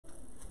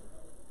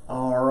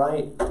All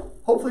right.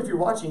 Hopefully if you're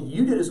watching,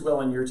 you did as well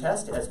on your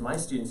test as my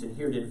students in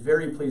here did.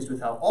 Very pleased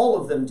with how all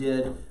of them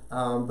did.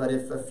 But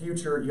if a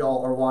future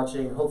y'all are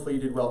watching, hopefully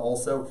you did well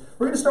also.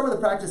 We're going to start with a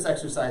practice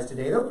exercise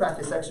today, though.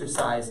 Practice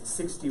exercise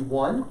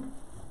 61.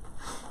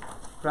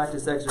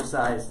 Practice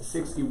exercise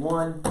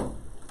 61.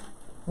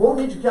 Won't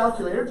need your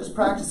calculator, just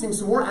practicing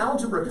some more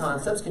algebra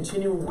concepts,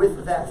 continuing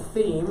with that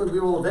theme.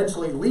 We will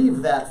eventually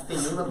leave that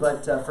theme,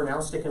 but for now,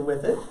 sticking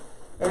with it.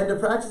 And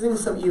practicing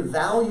some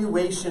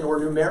evaluation or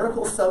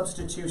numerical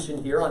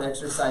substitution here on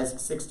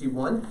exercise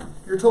 61.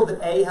 You're told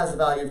that A has a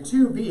value of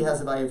 2, B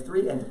has a value of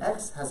 3, and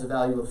X has a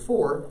value of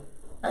 4.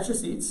 At your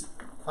seats,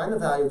 find the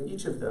value of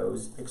each of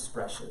those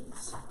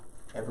expressions.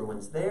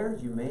 Everyone's there,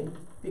 you may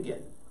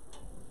begin.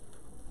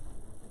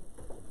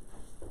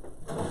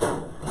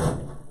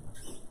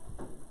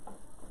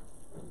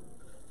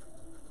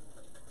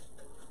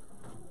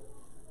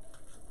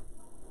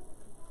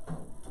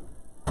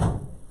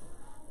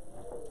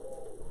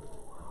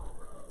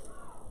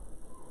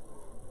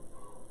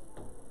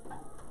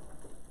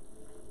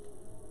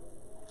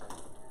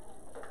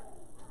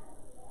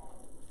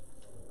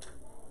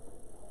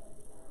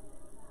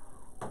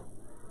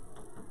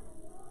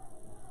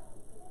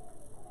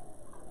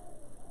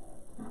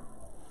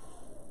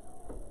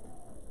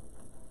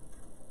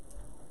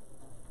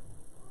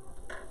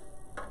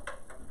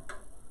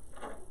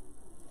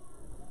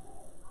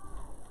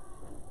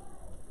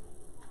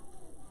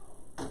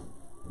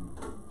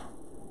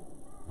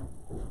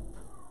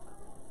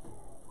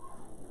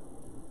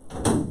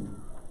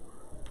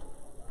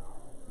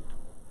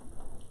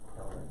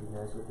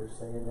 What they're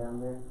saying down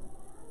there?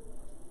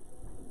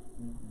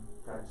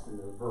 Practicing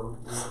the verb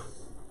list.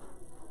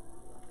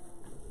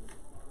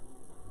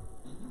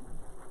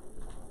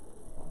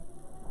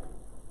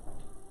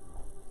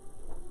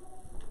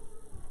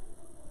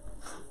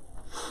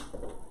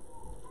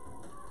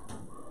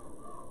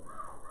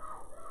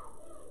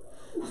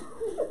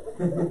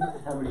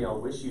 How many of y'all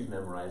wish you'd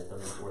memorized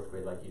them in 4th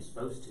grade like you're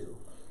supposed to?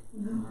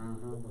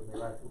 Would they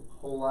like a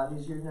whole lot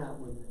easier now,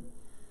 wouldn't it?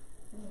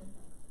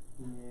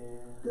 Yeah.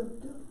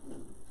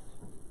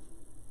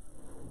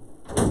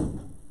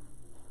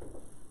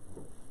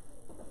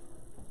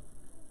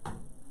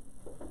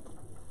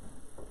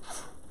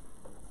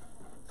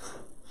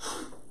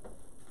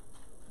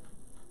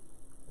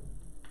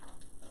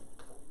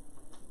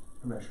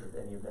 I'm not sure if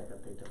any of that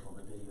got picked up on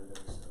the video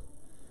though,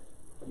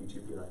 so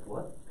YouTube be like,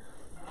 what?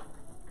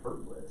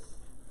 Birdless.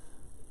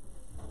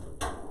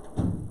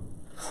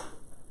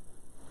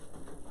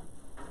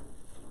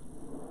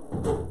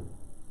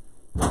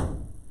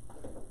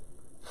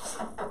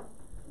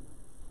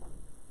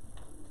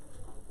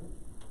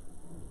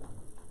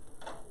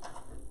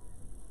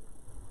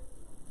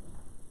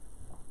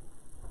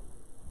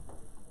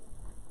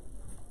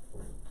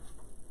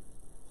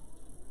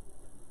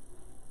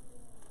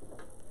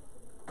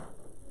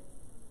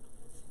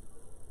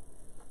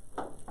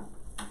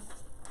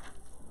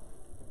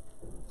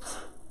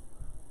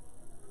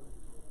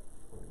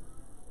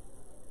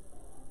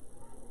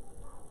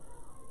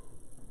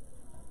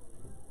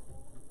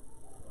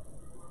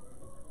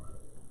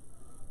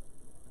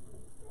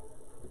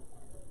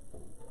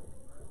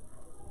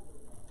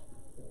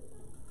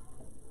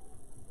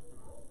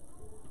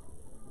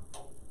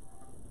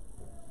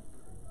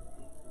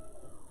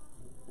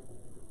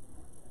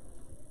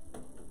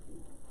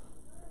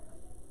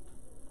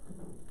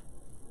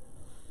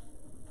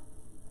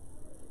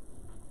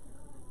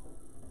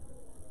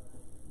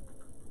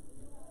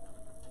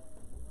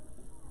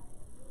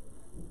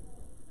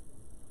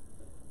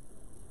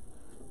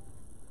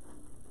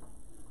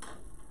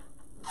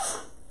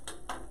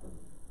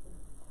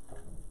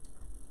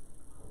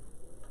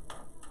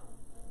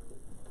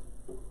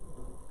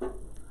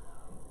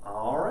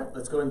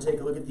 Let's go and take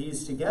a look at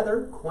these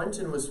together.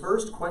 Quentin was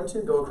first.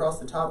 Quentin, go across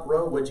the top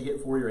row. What'd you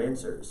get for your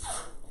answers?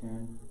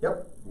 10.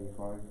 Yep.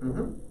 85.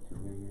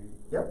 288.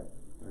 Yep.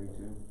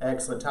 32.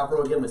 Excellent. Top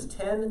row again was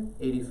 10,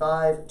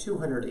 85,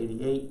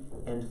 288,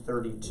 and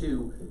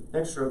 32.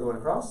 Next row going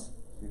across.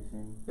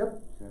 16.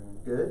 Yep. 7.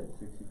 Good.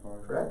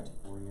 65. Correct.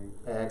 48.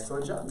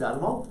 Excellent job. Got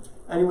them all.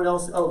 Anyone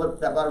else? Oh, look,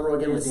 that bottom row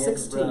again was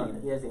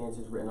 16. He has the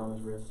answers written on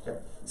his wrist.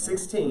 Yep.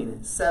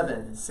 16,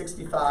 7,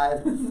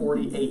 65,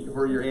 48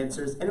 were your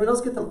answers. Anyone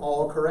else get them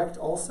all correct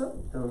also?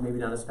 Though maybe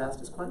not as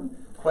fast as Quentin.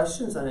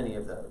 Questions on any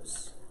of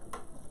those?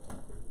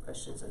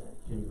 Questions on any?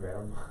 Can you grade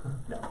them?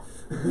 No.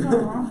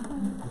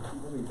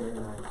 That'd be very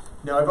nice.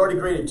 No, I've already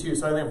graded 2,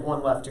 so I only have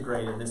 1 left to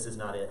grade, and this is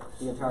not it.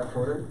 The entire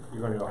quarter?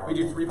 You're going to go. We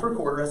do 3 per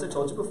quarter, as I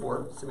told you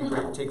before. So we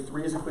take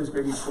 3 as a quiz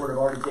grade each quarter. I've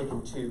already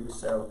taken 2,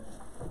 so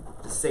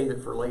just save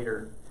it for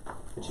later.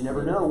 But you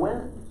never know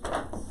when.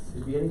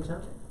 Could be any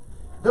time.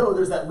 Though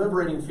there's that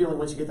liberating feeling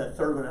once you get that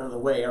 3rd one out of the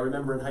way. I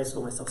remember in high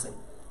school myself saying,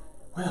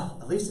 well,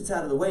 at least it's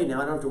out of the way now.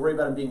 I don't have to worry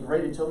about it being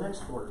graded until next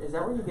quarter. Is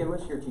that where you get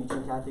most of your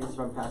teaching tactics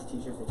from past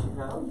teachers that you've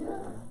had? Oh,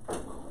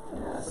 yeah.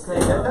 Okay.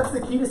 That's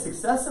the key to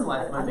success in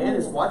life, my man,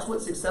 is watch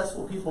what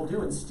successful people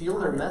do and steal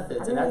their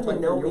methods and I act didn't like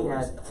even know they're we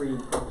yours. had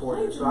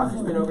pre-recorded, so I've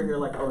just been over here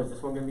like, oh, is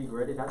this one going to be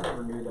graded? I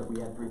never knew that we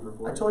had I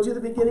pre-recorded. told you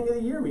at the beginning of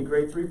the year we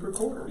grade 3 per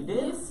quarter. You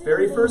did?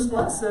 Very first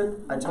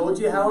lesson, I told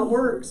you how it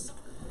works.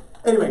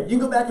 Anyway, you can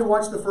go back and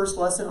watch the first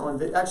lesson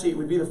on, actually it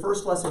would be the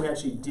first lesson we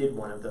actually did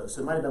one of those,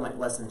 so it might have been like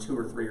lesson 2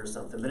 or 3 or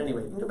something, but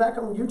anyway, you can go back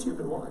on YouTube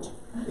and watch,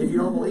 if you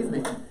don't believe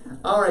me.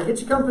 Alright, get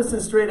your compass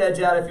and straight edge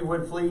out if you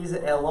would please,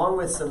 along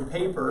with some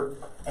paper,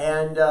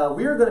 and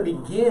we are going to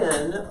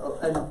begin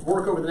and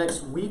work over the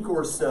next week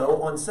or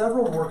so on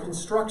several more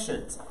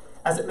constructions.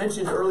 As I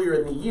mentioned earlier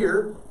in the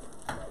year,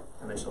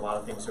 I mentioned a lot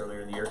of things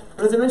earlier in the year.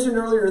 But as I mentioned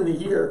earlier in the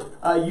year,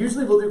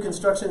 usually we'll do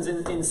constructions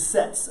in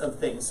sets of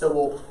things. So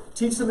we'll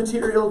teach the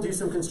material, do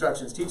some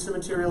constructions. Teach the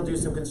material, do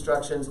some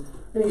constructions.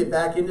 We're going to get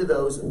back into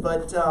those.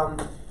 But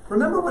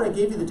remember when I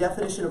gave you the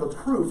definition of a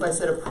proof, I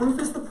said a proof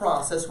is the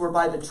process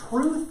whereby the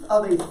truth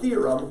of a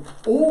theorem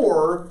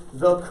or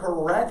the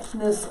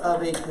correctness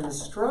of a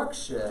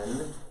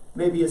construction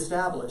may be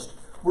established.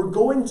 We're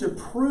going to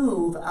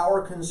prove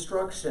our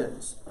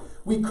constructions.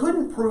 We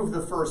couldn't prove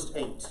the first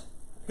 8.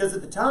 Because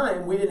at the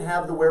time, we didn't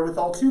have the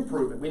wherewithal to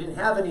prove it. We didn't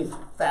have any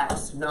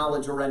facts,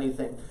 knowledge, or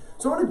anything.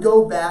 So I want to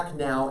go back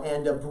now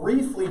and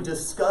briefly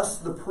discuss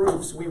the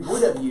proofs we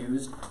would have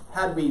used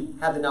had we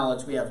had the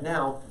knowledge we have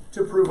now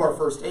to prove our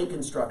first 8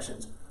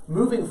 constructions.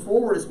 Moving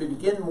forward, as we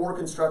begin more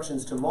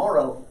constructions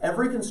tomorrow,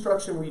 every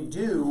construction we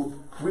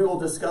do, we will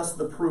discuss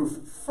the proof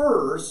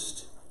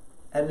first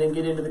and then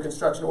get into the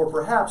construction, or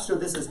perhaps show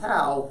this is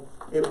how,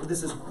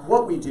 this is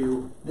what we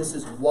do, this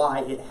is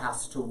why it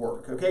has to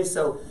work. Okay,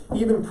 so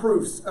even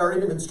proofs, or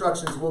even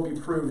constructions will be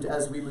proved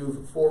as we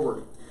move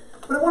forward.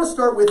 But I want to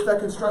start with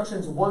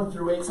constructions 1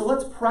 through 8, so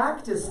let's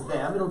practice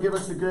them. It'll give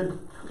us a good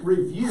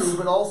review,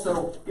 but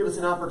also give us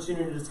an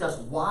opportunity to discuss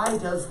why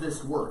does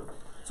this work.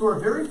 So our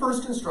very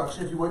first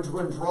construction, if you would, go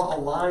ahead and draw a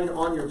line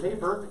on your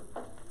paper.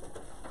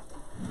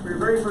 For your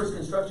very first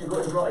construction, go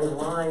ahead and draw a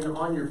line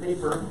on your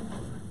paper.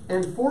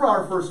 And for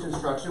our first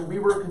construction, we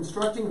were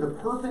constructing the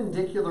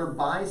perpendicular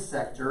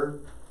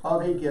bisector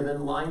of a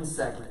given line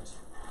segment.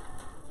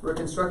 We're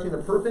constructing the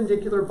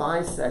perpendicular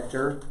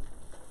bisector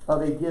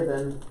of a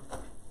given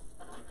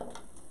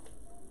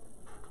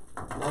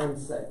line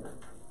segment.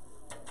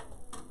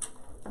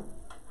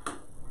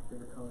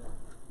 Favorite color?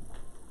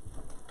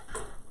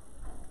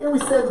 And we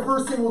said the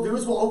first thing we'll do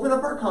is we'll open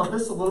up our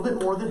compass a little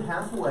bit more than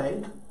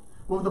halfway.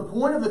 We'll have the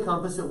point of the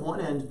compass at one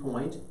end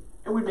point,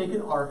 and we make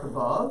an arc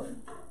above.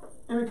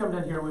 And we come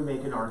down here and we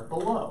make an arc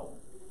below.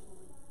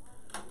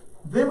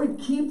 Then we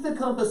keep the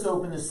compass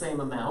open the same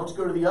amount,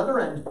 go to the other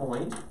end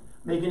point,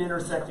 make an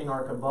intersecting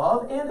arc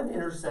above and an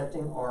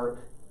intersecting arc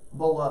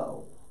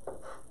below.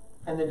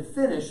 And then to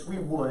finish, we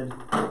would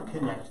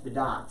connect the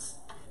dots.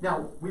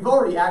 Now, we've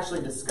already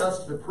actually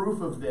discussed the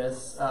proof of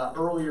this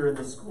earlier in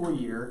the school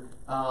year,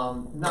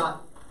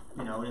 not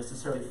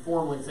necessarily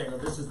formally saying, oh,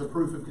 this is the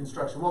proof of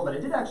construction 1, but I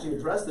did actually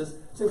address this.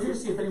 So I'm curious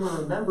to see if anyone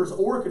remembers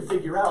or could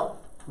figure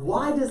out,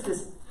 why does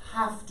this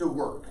have to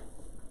work?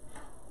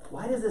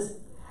 Why does this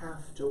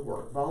have to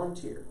work?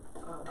 Volunteer.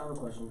 I have a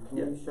question. Can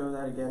Yeah. you show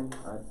that again?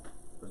 I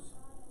was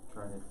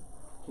trying to.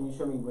 Can you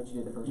show me what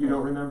you did the first time? You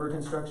don't remember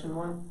construction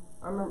 1?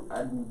 I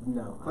remember.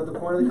 No. Put the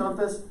point of the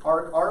compass,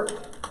 arc, arc.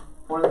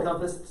 Point of the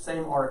compass,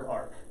 same arc,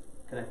 arc.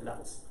 Connect the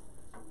dots.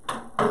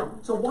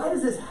 So why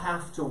does this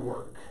have to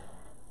work?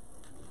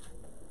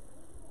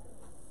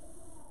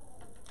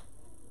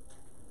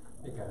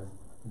 Because.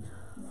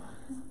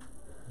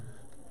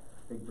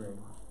 Big brain.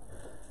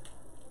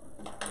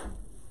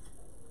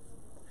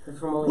 It's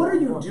from only What are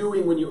you one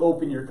doing when you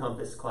open your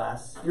compass,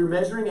 class? You're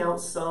measuring out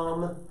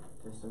some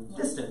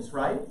distance.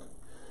 right?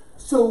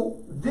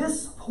 So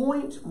this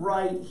point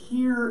right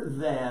here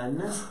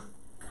then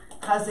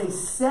has a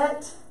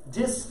set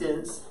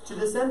distance to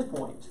this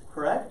endpoint,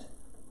 correct?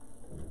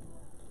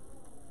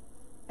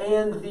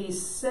 And the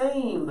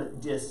same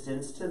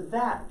distance to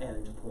that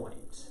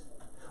endpoint.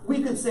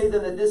 We could say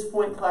then that this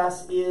point,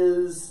 class,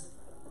 is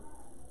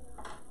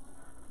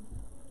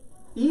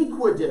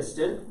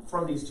equidistant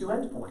from these two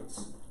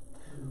endpoints.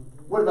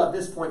 What about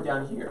this point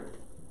down here?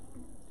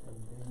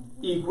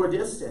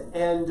 Equidistant.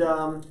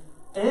 And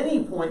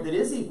any point that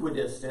is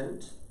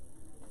equidistant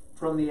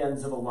from the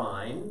ends of a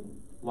line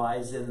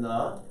lies in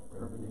the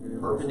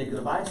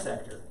perpendicular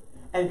bisector.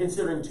 And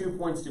considering 2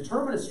 points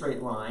determine a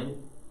straight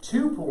line,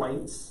 2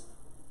 points,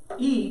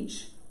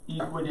 each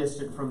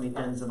equidistant from the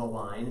ends of a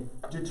line,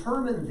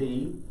 determine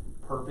the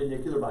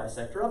perpendicular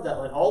bisector of that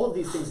line. All of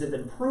these things have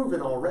been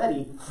proven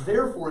already,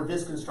 therefore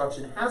this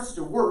construction has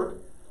to work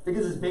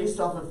because it's based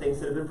off of things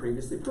that have been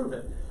previously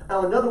proven.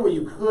 Now another way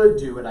you could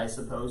do it, I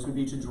suppose, would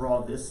be to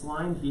draw this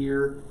line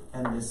here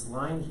and this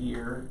line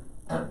here.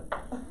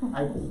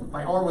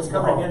 My arm was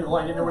covering the end of the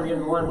line, I didn't know where the end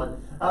of the line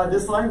went.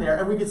 This line there,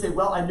 and we could say,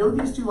 well, I know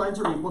these two lines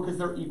are equal because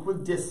they're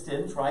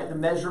equidistant, right? The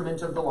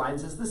measurement of the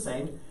lines is the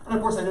same. And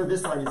of course, I know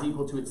this line is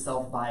equal to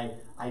itself by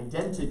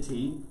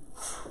identity.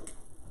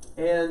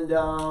 And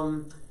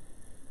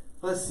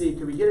Let's see,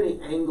 could we get any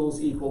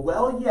angles equal?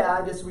 Well, yeah,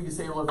 I guess we could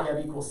say, well, if we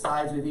have equal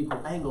sides, we have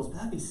equal angles, but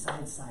that'd be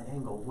side-side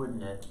angle,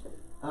 wouldn't it?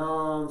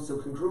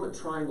 So congruent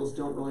triangles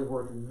don't really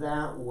work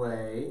that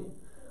way.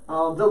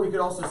 Though we could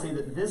also say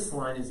that this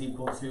line is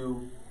equal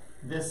to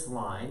this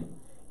line.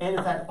 And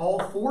in fact, all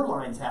four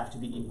lines have to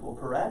be equal,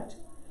 correct?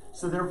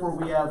 So therefore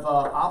we have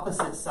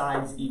opposite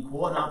sides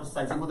equal and opposite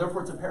sides equal.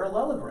 Therefore it's a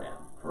parallelogram,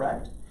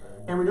 correct?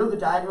 And we know the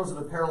diagonals of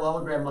a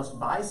parallelogram must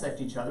bisect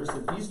each other,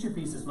 so these two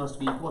pieces must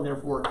be equal, and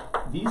therefore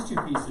these two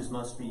pieces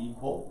must be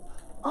equal.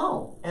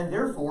 Oh, and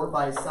therefore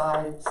by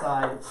side,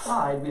 side,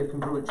 side, we have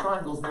congruent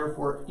triangles,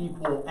 therefore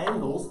equal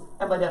angles.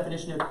 And by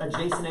definition, if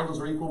adjacent angles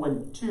are equal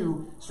when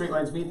two straight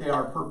lines meet, they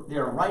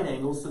are right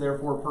angles, so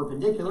therefore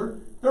perpendicular.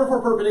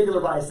 Therefore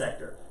perpendicular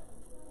bisector.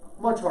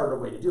 Much harder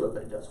way to do it,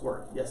 but it does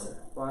work. Yes, sir.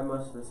 Why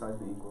must the sides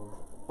be equal?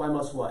 Why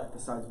must what? The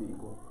sides be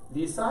equal.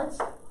 These sides?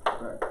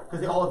 Right. Because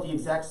they all have the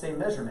exact same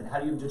measurement. How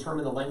do you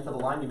determine the length of a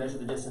line? You measure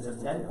the distance of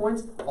its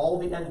endpoints. All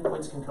the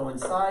endpoints can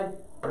coincide,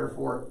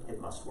 therefore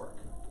it must work.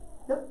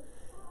 Yep.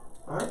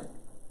 All right.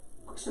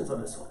 Questions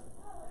on this one?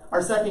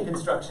 Our second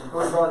construction.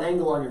 Go and draw an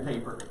angle on your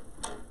paper.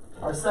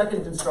 Our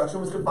second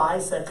construction was to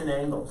bisect an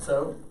angle.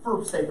 So,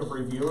 for sake of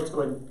review, let's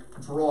go ahead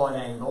and draw an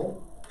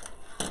angle.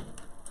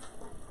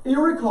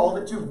 You'll recall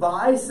that to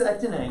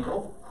bisect an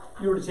angle,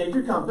 you were to take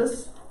your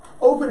compass,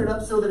 open it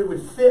up so that it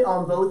would fit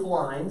on both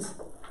lines,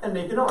 and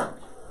make an arc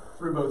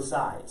through both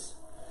sides.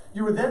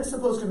 You were then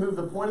supposed to move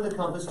the point of the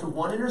compass to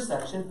one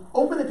intersection,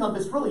 open the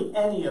compass really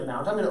any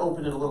amount. I'm going to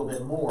open it a little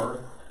bit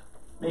more.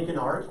 Make an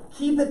arc.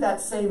 Keep it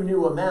that same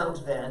new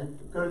amount then.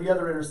 Go to the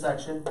other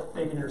intersection,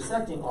 make an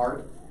intersecting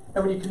arc.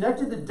 And when you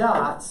connected the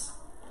dots,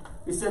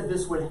 we said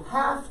this would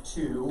have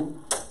to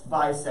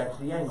bisect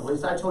the angle. At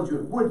least I told you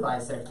it would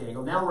bisect the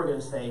angle. Now we're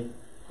going to say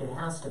it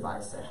has to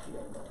bisect the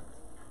angle.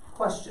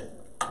 Question: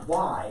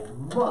 why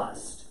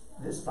must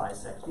this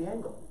bisect the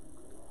angle?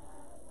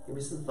 Give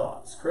me some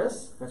thoughts.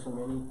 Chris? That's from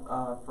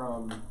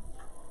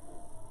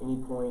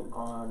any point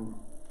on,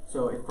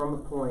 so if from a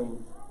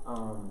point,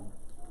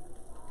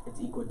 it's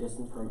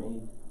equidistant from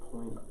any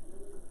point.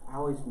 I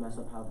always mess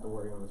up how the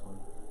wording on this one.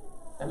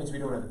 That means we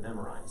don't have it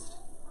memorized.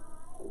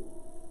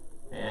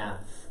 Yeah.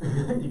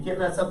 You can't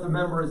mess up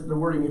the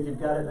wording if you've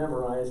got it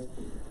memorized.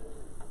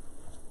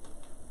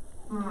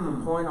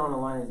 The point on a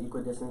line is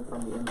equidistant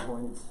from the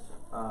endpoints,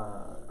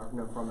 or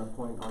no, from a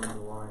point on the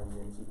line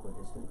is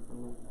equidistant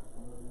from the.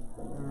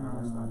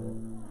 That's not it.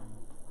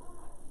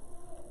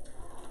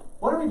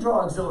 Why don't we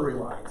draw auxiliary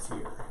lines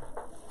here?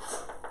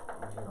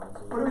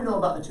 What do we know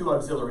about the two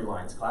auxiliary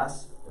lines,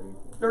 class?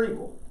 They're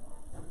equal.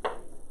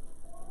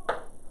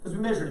 Because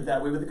we measured it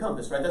that way with the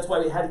compass, right? That's why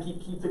we had to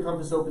keep the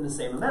compass open the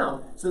same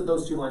amount so that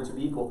those two lines would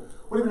be equal.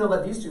 What do we know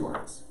about these two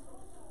lines?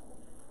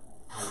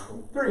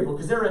 They're equal,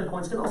 because their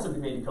endpoints can also be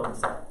made to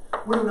coincide.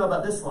 What do we know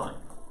about this line?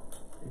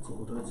 It's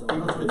equal to itself.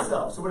 Equal to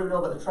itself. So what do we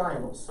know about the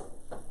triangles?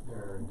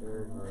 They're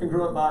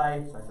Congruent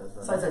by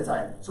side, side,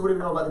 side. So what do we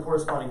know about the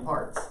corresponding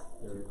parts?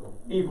 They're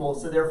equal. Equal.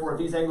 So therefore, if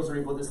these angles are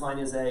equal, this line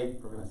is a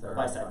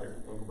bisector,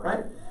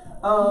 right?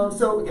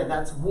 So again,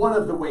 that's one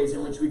of the ways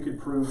in which we could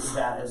prove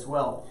that as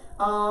well.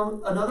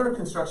 Another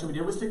construction we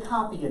did was to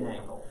copy an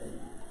angle.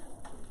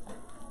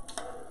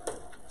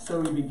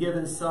 So you'd be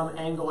given some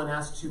angle and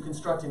asked to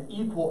construct an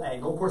equal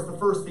angle. Of course, the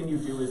first thing you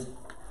do is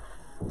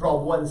draw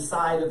one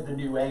side of the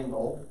new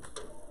angle.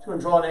 So you're going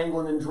to draw an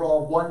angle and then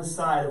draw one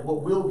side of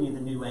what will be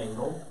the new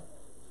angle.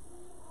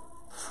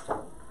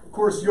 Of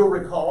course, you'll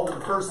recall that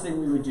the first thing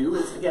we would do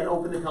is, again,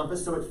 open the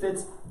compass so it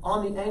fits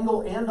on the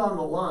angle and on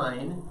the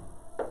line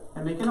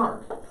and make an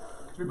arc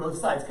through both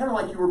sides, kind of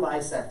like you were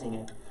bisecting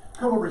it.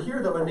 Come over here,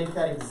 though, and make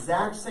that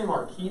exact same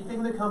arc,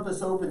 keeping the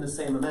compass open the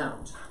same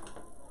amount.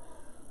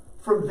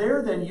 From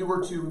there, then, you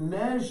were to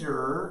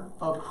measure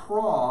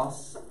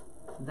across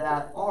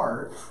that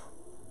arc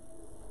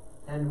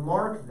and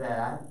mark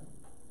that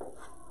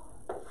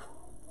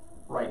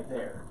right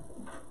there.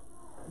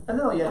 And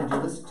then all you had to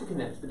do was to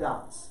connect the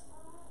dots.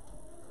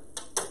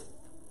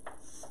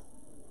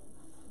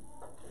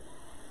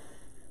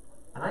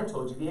 And I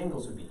told you the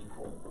angles would be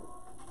equal.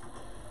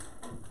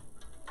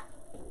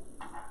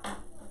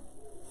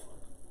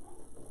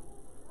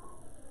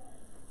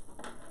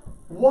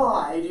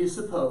 Why do you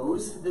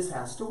suppose this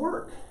has to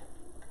work?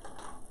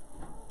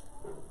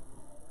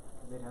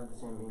 They'd have the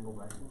same angle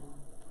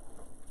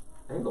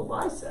bisector. Angle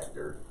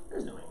bisector?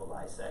 There's no angle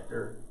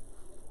bisector.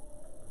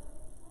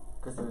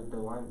 Because the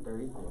line, they're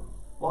equal.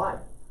 Why?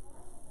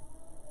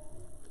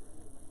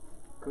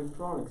 Could we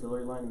draw an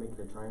auxiliary line and make it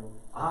a triangle?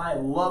 I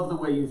love the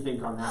way you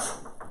think on that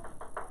one.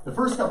 The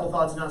first couple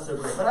thoughts not so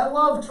great, but I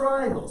love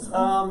triangles.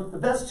 The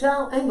best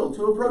angle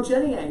to approach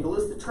any angle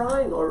is the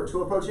triangle, or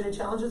to approach any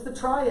challenge is the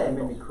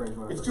triangle. Made me cringe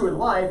when It's true in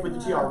life with the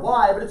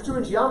TRY, but it's true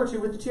in geometry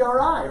with the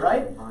TRI,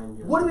 right?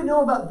 What do we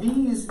know about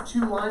these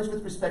two lines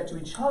with respect to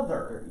each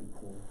other? They're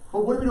equal.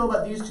 But what do we know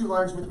about these two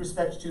lines with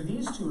respect to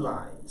these two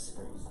lines?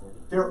 They're equal.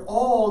 They're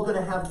all going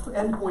to have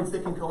endpoints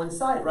that can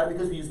coincide, right?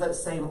 Because we use that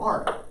same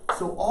arc.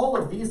 So all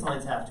of these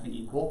lines have to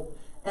be equal.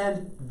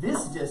 And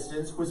this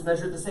distance was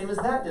measured the same as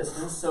that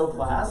distance, so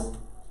class,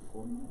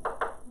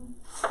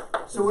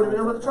 So what do we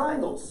know about the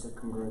triangles? They're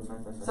congruent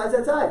side by side. Side,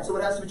 side, side. So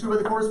what has to be true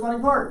about the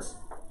corresponding parts?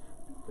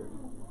 They're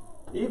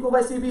equal. Equal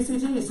by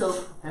CPCT,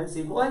 so hence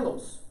equal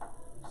angles.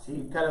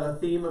 See kind of a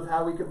theme of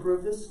how we could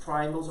prove this?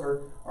 Triangles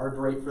are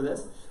great for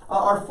this.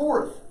 Our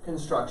fourth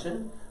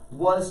construction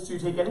was to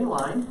take any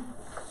line,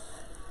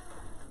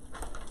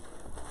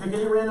 pick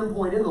any random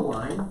point in the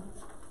line,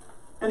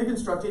 and to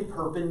construct a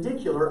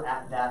perpendicular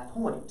at that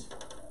point.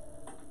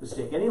 Just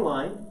take any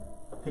line,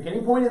 pick any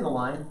point in the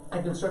line,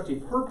 and construct a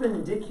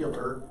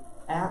perpendicular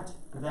at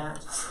that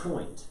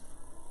point.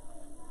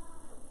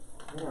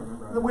 Yeah, I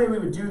remember. The way we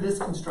would do this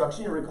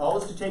construction, you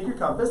recall, is to take your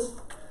compass,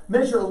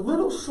 measure a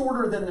little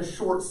shorter than the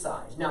short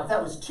side. Now, if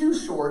that was too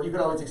short, you could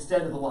always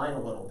extend the line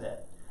a little bit.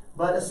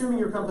 But assuming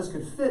your compass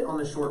could fit on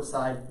the short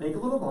side, make a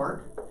little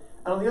mark,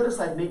 and on the other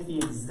side, make the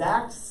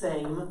exact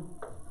same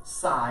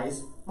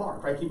size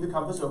mark, right? Keep the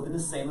compass open the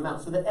same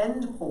amount, so the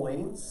end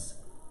points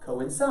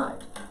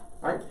coincide,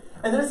 right?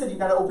 And then I said you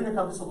got to open your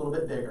compass a little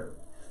bit bigger.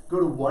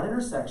 Go to one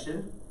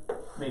intersection,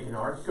 make an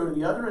arc. Go to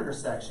the other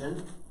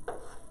intersection,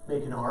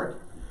 make an arc.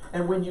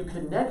 And when you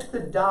connect the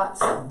dots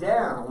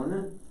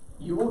down,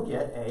 you will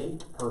get a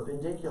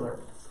perpendicular.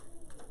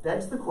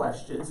 Begs the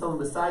question, someone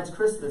besides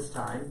Chris this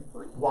time,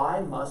 why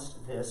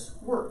must this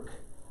work?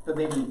 But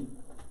maybe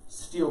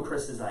steal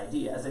Chris's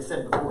idea. As I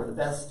said before, the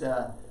best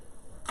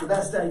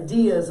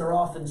ideas are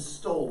often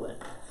stolen.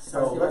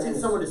 So let's get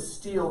someone to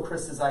steal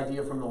Chris's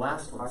idea from the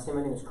last one. I say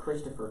my name is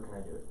Christopher. Can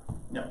I do it?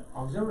 No.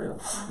 Auxiliary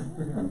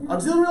line.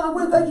 Auxiliary line.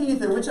 What about you,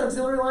 Ethan? Which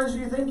auxiliary lines are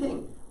you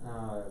thinking?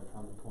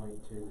 From the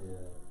point to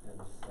the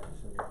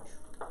intersection.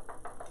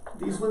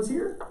 These ones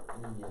here?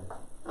 Yes.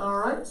 All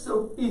right.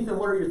 So, Ethan,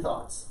 what are your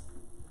thoughts?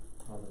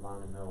 Well, the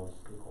line in the middle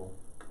is equal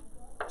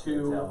To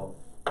itself,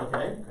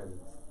 okay. because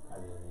it's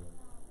identity.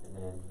 And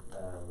then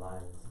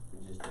lines, we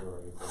just do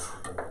are equal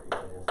because they're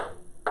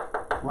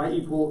equidistant. Right,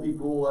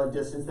 equal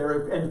distance.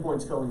 Their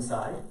endpoints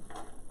coincide.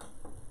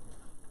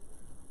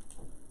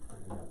 And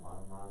then the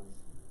bottom lines,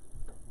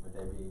 would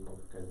they be equal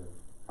because of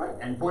Right,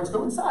 endpoints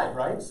coincide.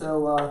 Right.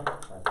 So, side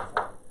by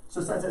side?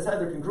 so side by side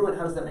they're congruent.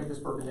 How does that make this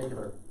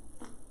perpendicular?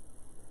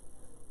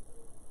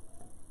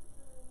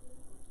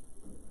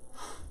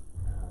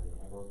 The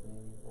angles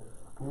being equal?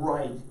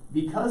 Right.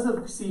 Because of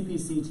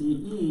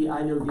CPCTE,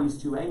 I know these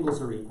two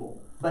angles are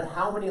equal. But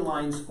how many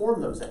lines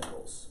form those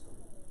angles?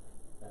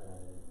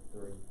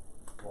 3,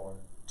 4.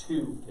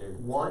 Two. Two.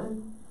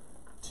 1,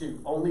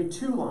 2. Only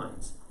 2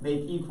 lines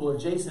make equal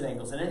adjacent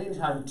angles. And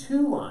anytime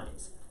 2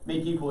 lines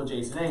make equal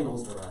adjacent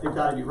angles, they've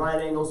got to be right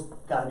angles,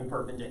 got to be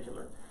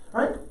perpendicular.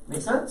 All right?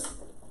 Make sense?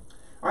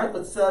 All right,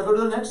 let's go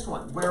to the next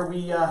one, where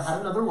we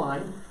had another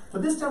line.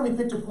 But this time we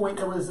picked a point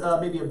that was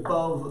maybe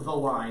above the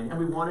line, and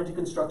we wanted to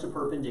construct a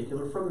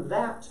perpendicular from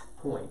that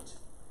point.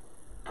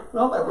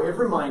 Well, by way of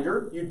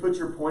reminder, you'd put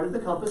your point of the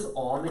compass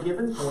on the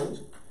given point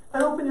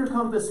and open your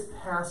compass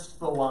past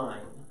the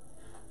line.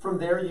 From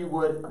there, you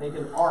would make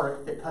an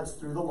arc that cuts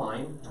through the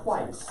line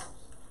twice,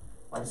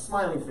 like a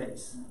smiley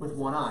face with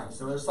one eye.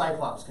 So there's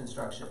Cyclops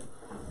construction.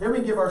 Then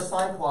we give our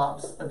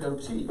Cyclops a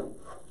goatee.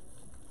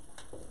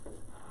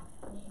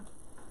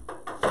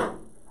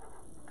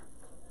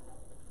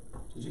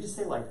 Did you just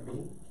say like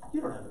me?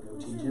 You don't have a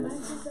goatee, Mike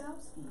Janice.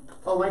 Wazowski.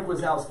 Oh, Mike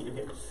Wazowski.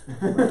 Okay.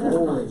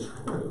 Holy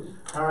true.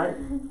 All right.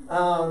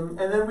 And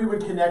then we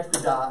would connect the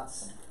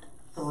dots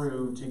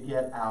through to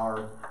get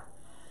our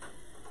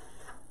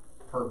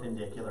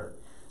perpendicular.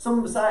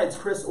 Someone besides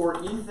Chris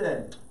or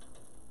Ethan,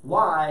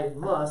 why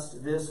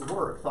must this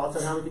work? Thoughts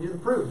on how we can do the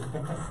proof?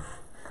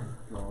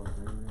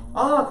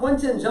 Ah,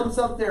 Quentin jumps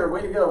up there.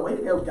 Way to go. Way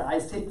to go,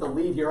 guys. Take the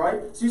lead here, all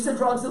right? So you said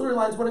draw auxiliary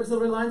lines. What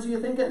auxiliary lines are you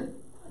thinking?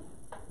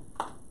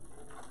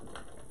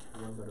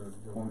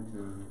 Point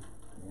to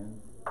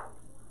end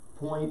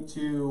Point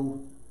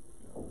to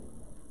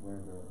where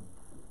the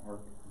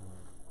arc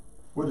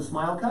where the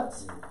smile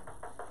cuts.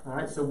 All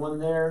right, so one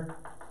there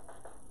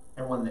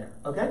and one there.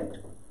 Okay?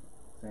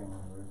 same on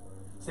the other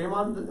side. Same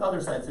on the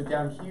other side. So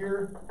down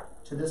here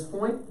to this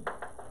point.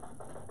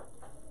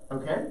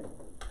 Okay?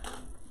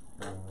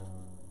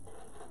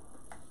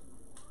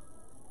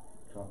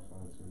 Top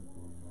sides are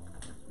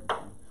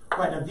equal.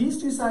 Right, now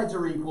these two sides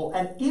are equal,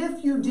 and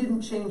if you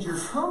didn't change your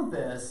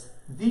compass,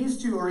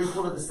 these two are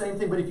equal to the same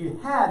thing, but if you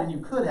had, and you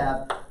could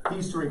have,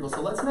 these two are equal.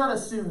 So let's not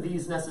assume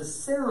these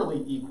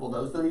necessarily equal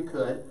those, though you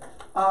could.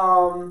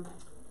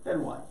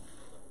 Then what?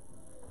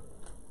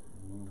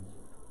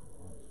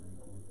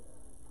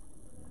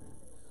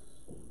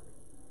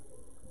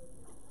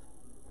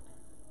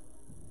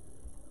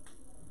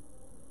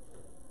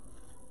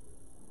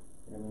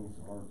 That means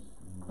arcs,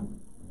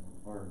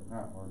 or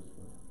not arcs,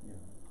 but yeah,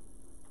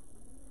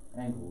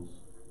 angles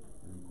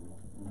are equal.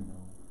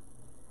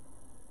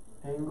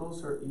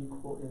 Angles are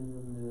equal in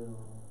the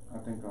middle. I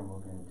think I'm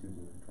looking at 2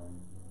 different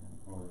triangles.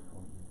 Or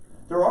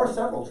There are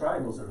several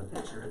triangles in the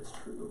picture, it's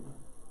true.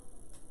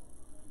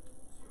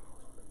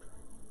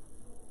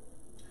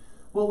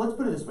 Well, let's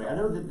put it this way. I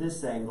know that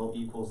this angle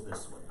equals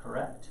this one,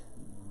 correct?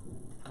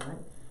 All right.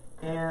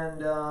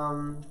 And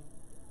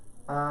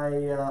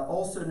I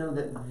also know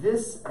that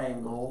this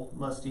angle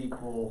must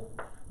equal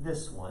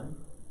this one.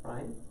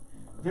 right?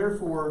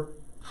 Therefore,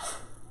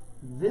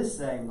 this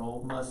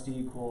angle must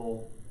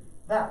equal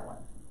that one,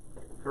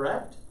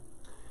 correct?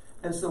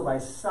 And so by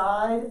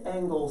side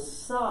angle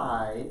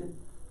side,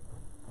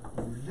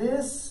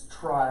 this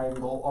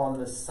triangle on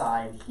the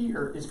side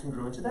here is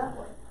congruent to that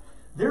one.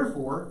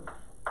 Therefore,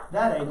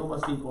 that angle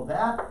must equal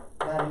that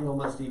angle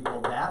must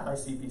equal that by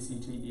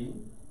CPCTE,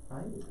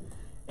 right?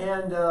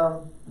 And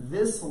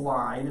this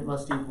line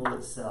must equal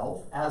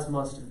itself, as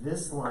must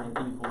this line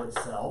equal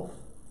itself,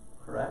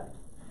 correct?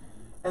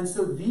 And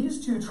so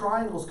these two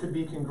triangles could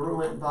be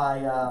congruent by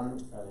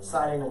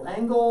side angle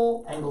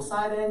angle, angle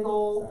side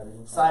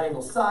angle, side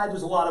angle side.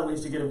 There's a lot of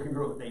ways to get them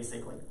congruent,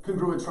 basically.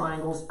 Congruent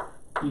triangles,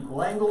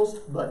 equal angles,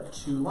 but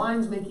two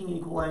lines making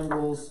equal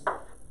angles,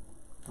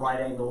 right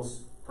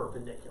angles,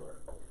 perpendicular.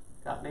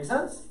 That make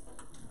sense?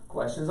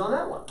 Questions on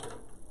that one?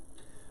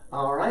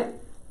 All right.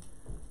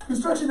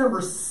 Construction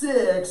number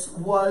 6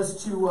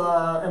 was to,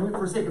 and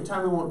for sake of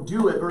time we won't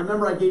do it, but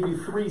remember I gave you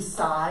 3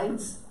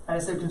 sides, and I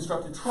said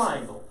construct a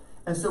triangle.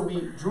 And so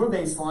we drew a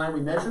baseline,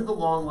 we measured the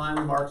long line,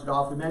 we marked it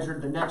off, we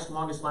measured the next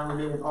longest line,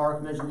 we made an arc,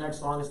 we measured the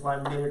next longest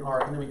line, we made an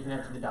arc, and then we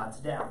connected the dots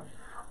down.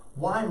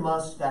 Why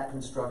must that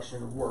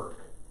construction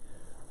work?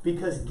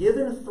 Because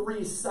given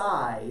 3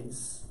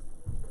 sides,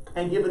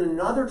 and given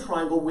another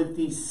triangle with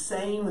the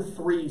same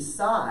 3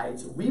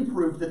 sides, we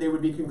proved that they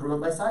would be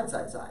congruent by side,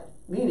 side, side.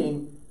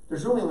 Meaning,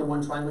 there's really only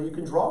one triangle you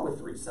can draw with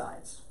 3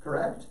 sides,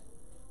 correct?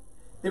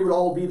 They would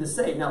all be the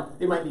same. Now,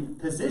 they might be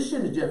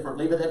positioned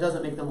differently, but that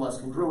doesn't make them less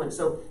congruent.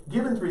 So,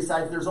 given 3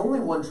 sides, there's only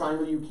one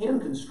triangle you can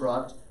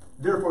construct,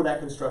 therefore that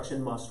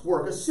construction must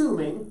work,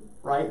 assuming,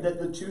 right,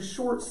 that the 2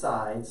 short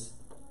sides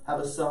have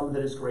a sum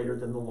that is greater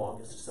than the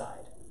longest side.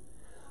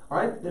 All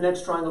right, the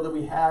next triangle that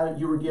we had,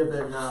 you were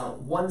given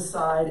 1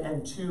 side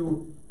and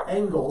 2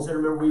 angles. And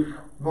remember, we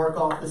mark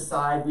off the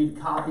side, we'd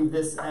copy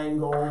this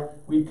angle,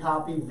 we'd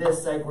copy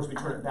this angle, of course we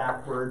turn it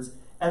backwards,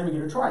 and we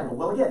get a triangle.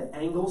 Well, again,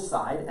 angle,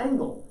 side,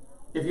 angle.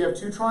 If you have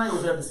 2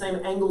 triangles that have the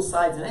same angles,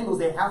 sides, and angles,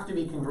 they have to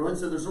be congruent,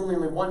 so there's only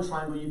one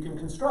triangle you can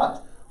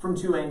construct from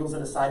 2 angles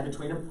and a side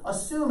between them,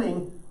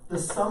 assuming the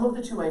sum of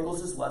the 2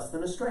 angles is less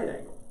than a straight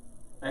angle.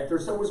 If their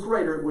sum was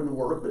greater, it wouldn't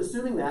work, but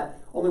assuming that,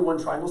 only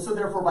one triangle, so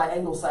therefore by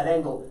angle, side,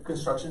 angle,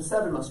 construction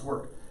 7 must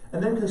work.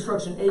 And then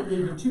construction 8 gave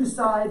you 2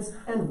 sides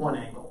and 1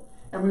 angle.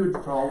 And we would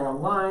draw a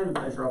long line, we'd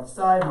measure off the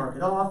side, mark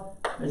it off,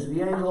 measure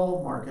the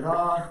angle, mark it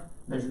off,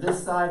 measure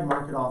this side,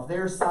 mark it off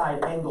their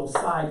side, angle,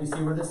 side. You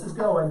see where this is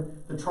going.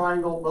 The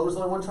triangle, well, there's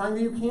only one triangle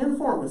you can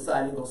form with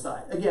side, angle,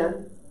 side.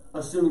 Again,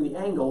 assuming the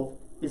angle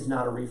is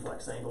not a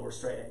reflex angle or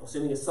straight angle.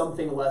 Assuming it's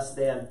something less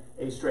than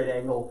a straight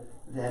angle,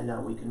 then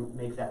we can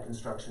make that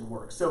construction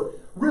work. So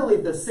really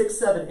the 6,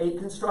 7, 8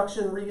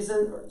 construction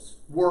reasons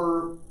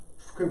were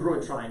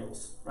congruent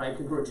triangles, right?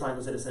 Congruent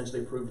triangles that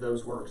essentially proved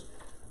those works.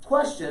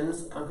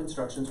 Questions on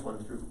constructions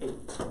 1 through 8.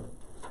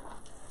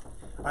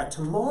 All right,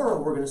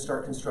 tomorrow we're going to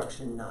start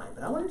construction 9,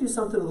 but I want to do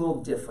something a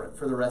little different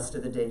for the rest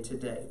of the day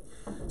today.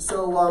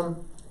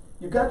 So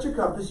you've got your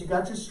compass, you've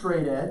got your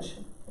straight edge.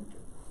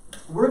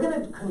 We're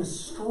going to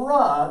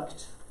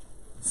construct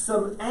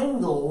some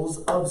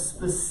angles of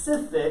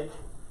specific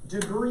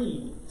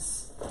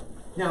degrees.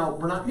 Now,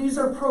 we're not going to use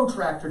our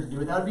protractor to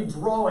do it. That would be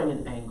drawing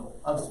an angle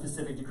of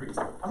specific degrees.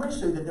 I'm going to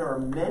show you that there are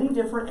many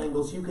different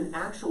angles you can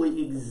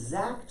actually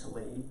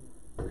exactly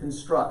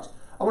construct.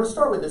 I want to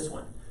start with this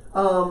one,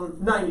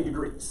 90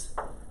 degrees.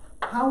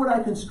 How would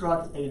I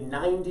construct a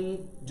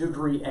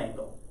 90-degree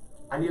angle?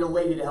 I need a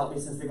lady to help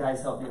me since the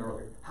guys helped me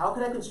earlier. How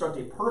can I construct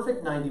a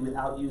perfect 90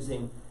 without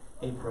using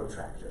a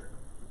protractor?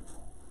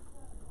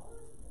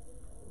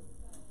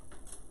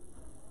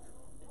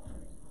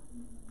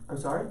 I'm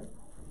sorry?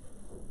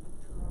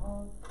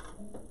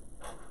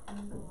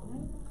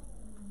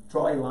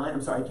 Draw a line?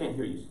 I'm sorry, I can't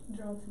hear you.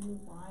 Draw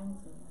 2 lines and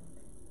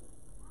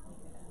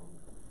make an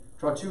L.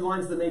 Draw 2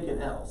 lines that make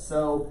an L.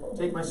 So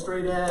take my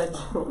straight edge,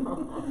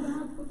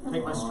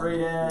 take my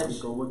straight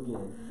edge, Go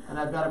again. and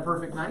I've got a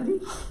perfect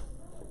 90?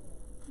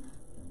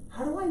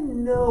 How do I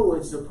know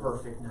it's a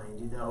perfect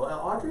 90 though?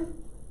 Audrey?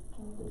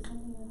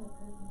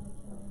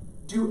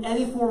 Do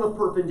any form of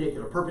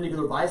perpendicular.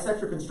 Perpendicular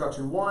bisector,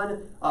 construction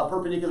 1,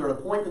 perpendicular at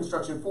a point,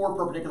 construction 4,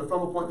 perpendicular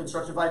from a point,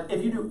 construction 5.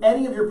 If you do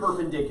any of your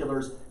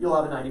perpendiculars, you'll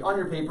have a 90. On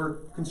your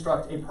paper,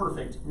 construct a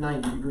perfect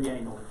 90-degree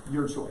angle.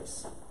 Your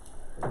choice.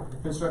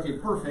 Construct a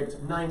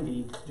perfect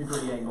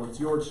 90-degree angle. It's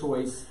your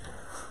choice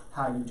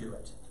how you do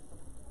it.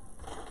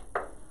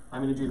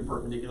 I'm going to do the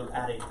perpendicular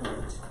at a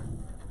point,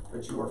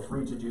 but you are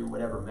free to do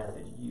whatever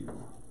method you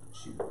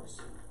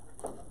choose.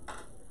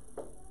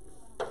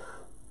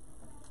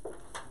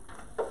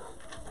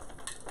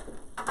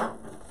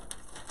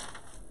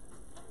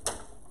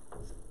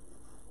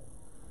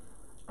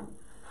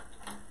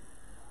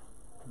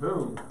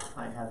 Boom,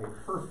 I have a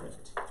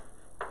perfect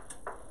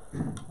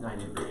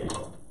 90-degree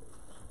angle.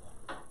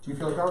 Do you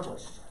feel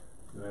accomplished?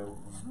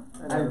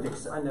 I didn't think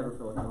so. I never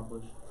feel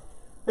accomplished.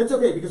 It's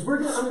okay, because I'm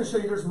going to show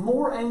you there's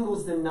more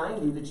angles than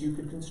 90 that you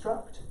could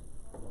construct.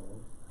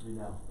 Do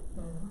now.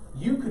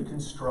 You could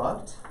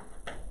construct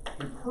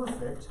a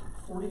perfect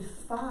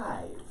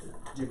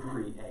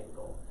 45-degree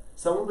angle.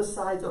 Someone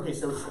besides, okay,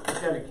 so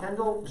it's down to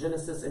Kendall,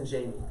 Genesis, and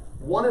Jamie.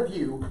 One of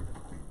you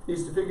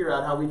needs to figure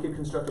out how we could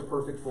construct a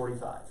perfect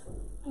 45.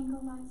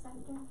 Angle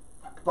bisector.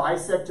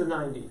 Bisect a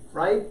 90,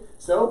 right?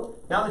 So,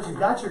 now that you've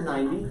got your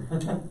 90,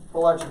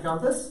 pull out your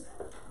compass,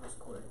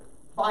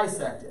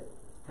 bisect it.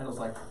 Kendall's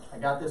like, I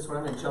got this one,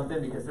 I'm going to jump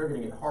in because they're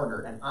going to get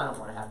harder, and I don't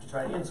want to have to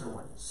try to answer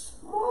one.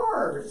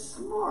 Smart,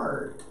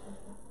 smart.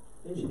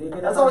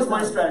 That's always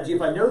my strategy.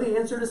 If I know the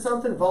answer to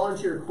something,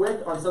 volunteer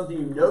quick on something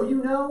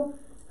you know,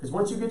 because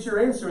once you get your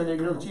answer in there,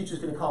 you know the teacher's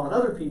going to call on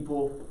other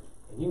people,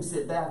 and you can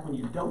sit back when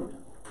you don't know.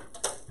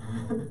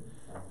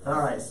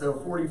 All right, so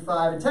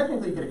 45, and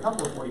technically you get a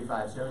couple of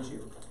 45s, don't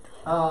you?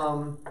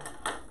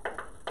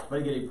 But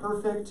you get a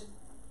perfect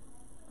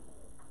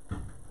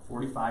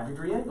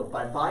 45-degree angle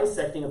by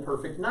bisecting a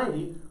perfect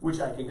 90, which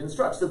I can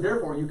construct. So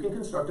therefore, you can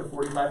construct a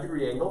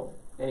 45-degree angle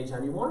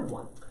anytime you wanted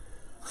one.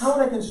 How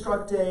would I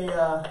construct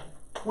a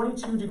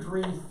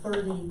 22-degree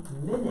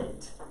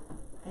 30-minute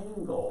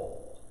angle?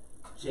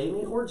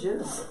 Jamie or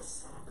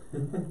Genesis?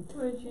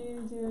 Would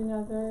you do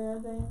another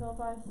of the angle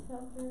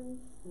bisectors?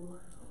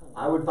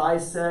 I would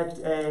bisect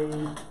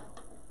a...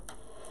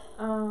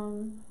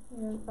 You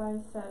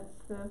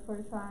bisect the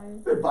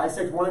 45. Good,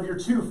 bisect one of your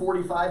two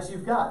 45s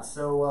you've got.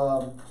 So,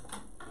 I'll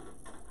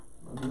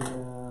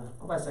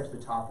bisect the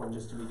top one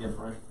just to be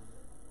different.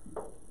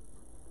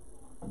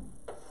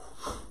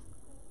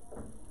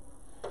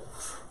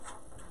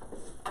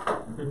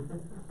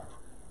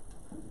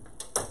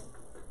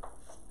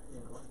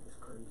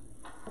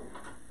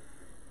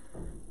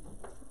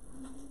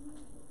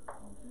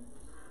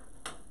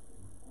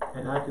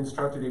 And I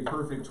constructed a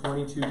perfect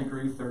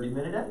 22-degree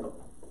 30-minute angle.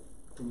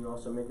 Can you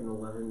also make an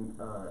 11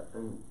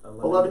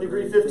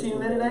 degree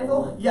 15-minute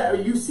angle? Yeah,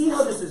 you see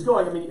how this is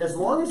going. I mean, as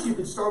long as you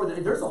could start with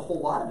it, there's a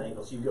whole lot of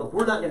angles you go.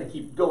 We're not going to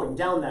keep going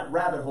down that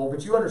rabbit hole,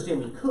 but you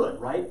understand we could,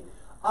 right?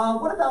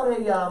 What about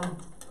a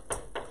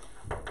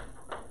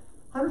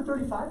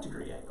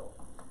 135-degree angle?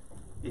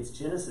 It's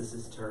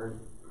Genesis's turn.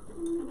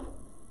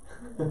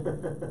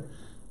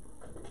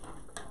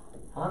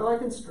 How do I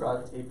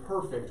construct a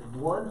perfect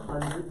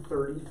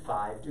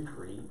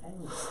 135-degree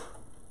angle?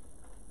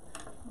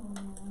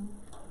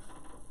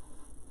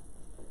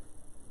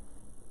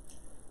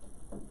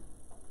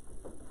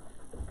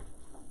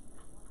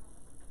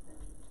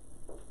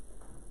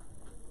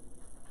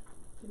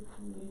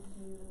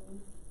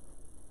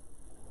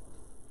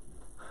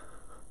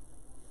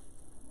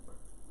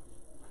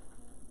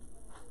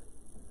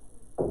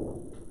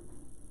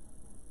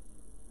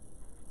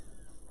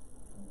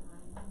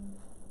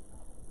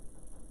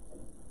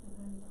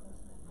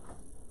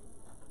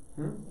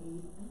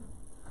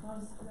 I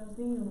was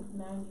thinking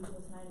 90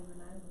 plus 90, but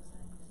 90 plus 90 is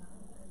not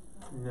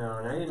 135.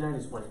 No, 90 and 90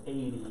 is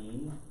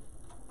 180.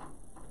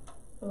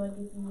 But like if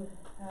you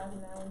have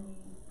 90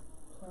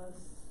 plus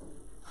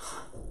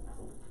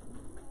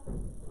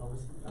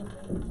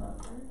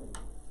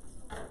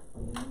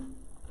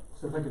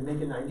So if I could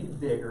make a 90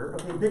 bigger,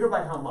 okay, bigger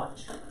by how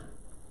much?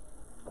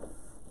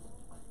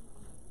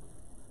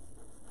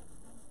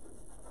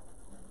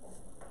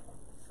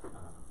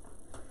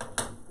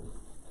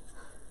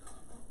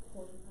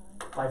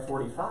 By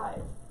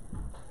 45.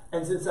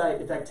 And since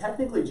in fact,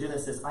 technically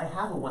Genesis, I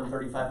have a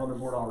 135 on the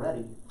board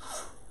already.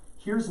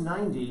 Here's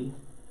 90,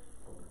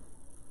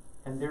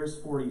 and there's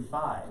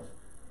 45.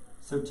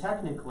 So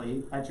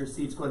technically, at your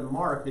seats, go ahead and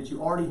mark that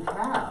you already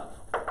have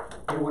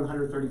a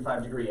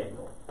 135-degree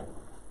angle.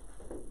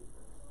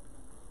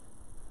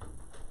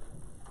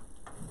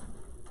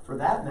 For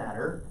that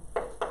matter,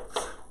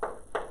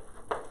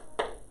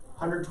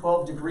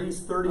 112 degrees,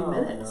 30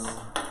 minutes.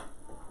 No.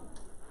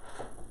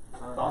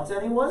 Thoughts,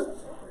 anyone?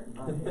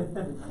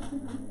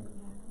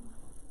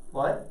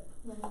 What?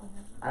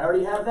 I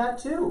already have that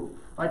too.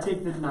 If I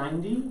take the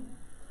 90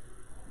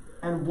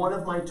 and one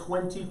of my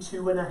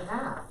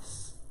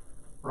 22.5s,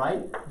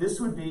 right? This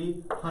would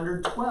be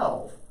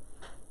 112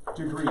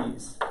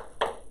 degrees,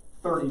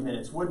 30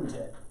 minutes, wouldn't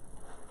it?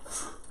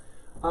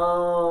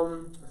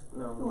 No.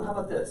 Ooh, how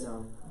about this?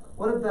 No.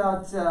 What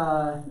about,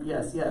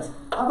 yes.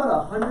 How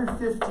about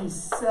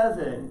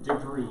 157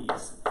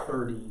 degrees,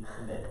 30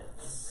 minutes?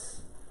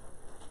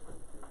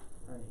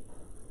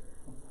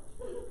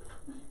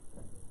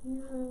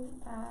 You would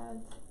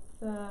add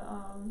the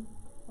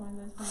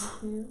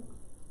 122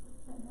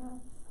 and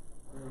half.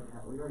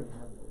 We already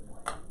have it.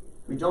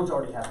 We don't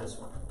already have this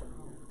one.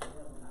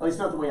 At least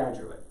not the way I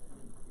drew it.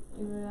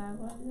 You would add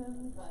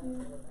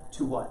 122.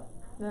 To what?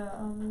 The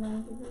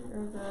 90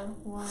 or the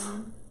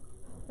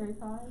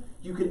 135.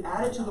 You could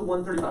add it to the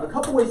 135. A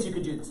couple ways you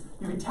could do this.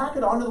 You could tack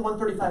it onto the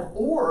 135,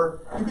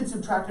 or you could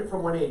subtract it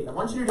from 180. I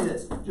want you to do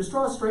this. Just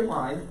draw a straight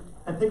line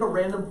and pick a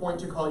random point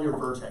to call your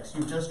vertex.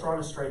 You've just drawn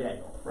a straight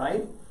angle,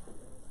 right?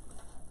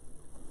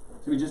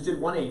 So we just did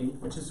 180,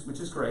 which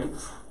is great.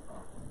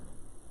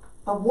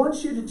 I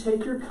want you to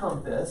take your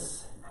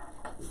compass,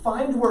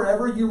 find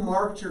wherever you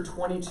marked your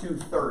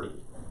 2230.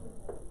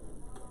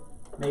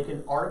 Make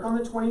an arc on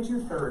the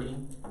 2230,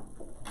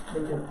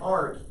 make an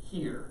arc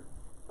here.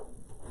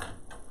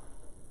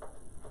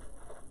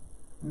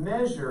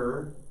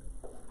 Measure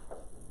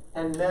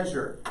and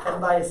measure.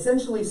 And by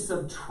essentially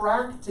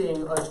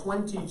subtracting a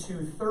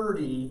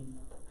 2230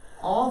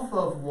 off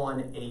of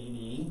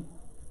 180,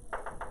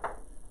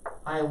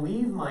 I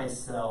leave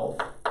myself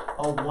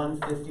a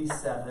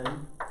 157.30.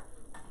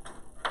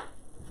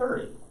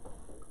 Does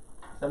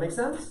that make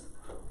sense?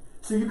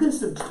 So you can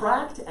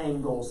subtract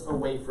angles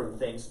away from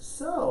things.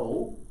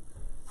 So,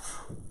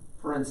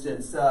 for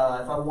instance, if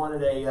I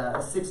wanted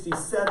a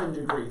 67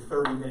 degree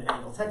 30-minute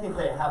angle,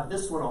 technically I have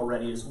this one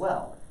already as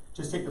well.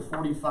 Just take the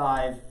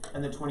 45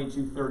 and the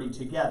 2230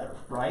 together,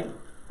 right?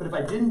 But if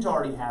I didn't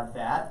already have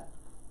that,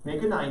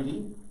 make a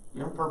 90,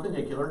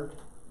 perpendicular,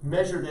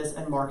 measure this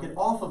and mark it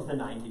off of the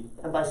 90.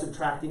 And by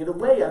subtracting it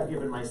away, I've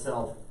given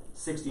myself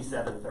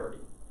 67.30.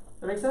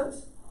 That make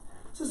sense?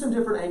 So some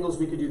different angles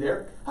we could do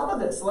there. How about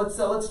this?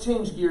 Let's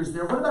change gears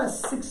there. What about a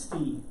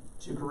 60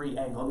 degree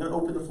angle? I'm going to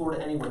open the floor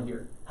to anyone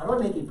here. How do I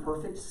make a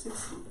perfect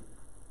 60?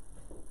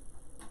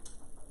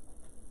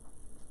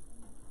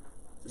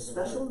 It's a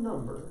special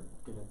number.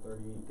 Get a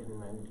 30, get a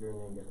 90 degree,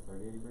 and then get a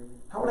 30 degree.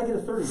 How would I get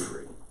a 30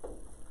 degree?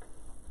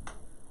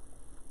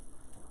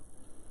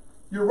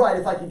 You're right,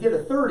 if I could get a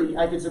 30,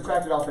 I could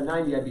subtract it off a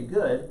 90, I'd be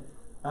good.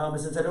 But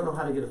since I don't know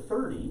how to get a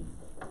 30,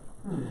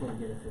 You can't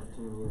get a 15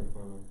 either,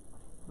 can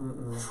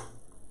you?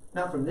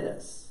 not from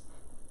this.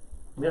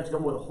 We have to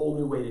come up with a whole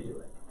new way to do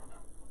it.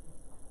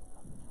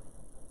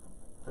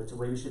 But it's a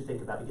way we should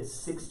think about it, because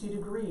 60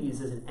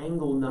 degrees is an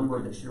angle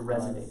number that should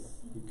resonate.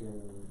 You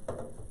can.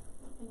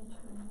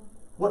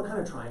 What kind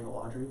of triangle,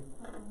 Audrey?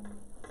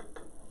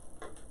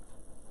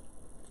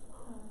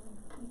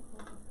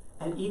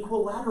 An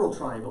equilateral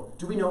triangle.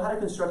 Do we know how to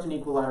construct an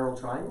equilateral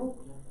triangle?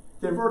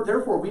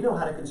 Therefore, we know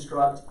how to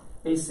construct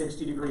a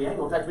 60 degree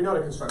angle. In fact, we know how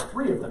to construct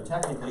 3 of them,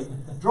 technically.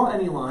 Draw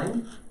any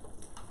line.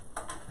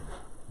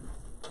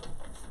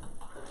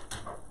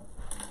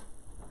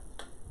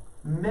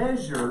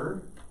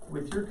 Measure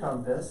with your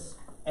compass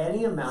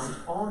any amount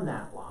on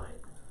that line.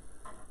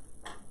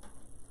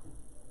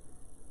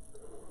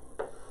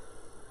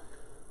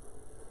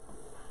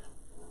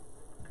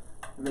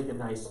 And make a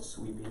nice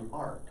sweeping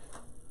arc.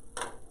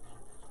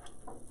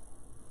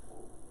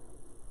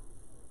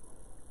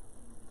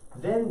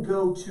 Then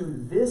go to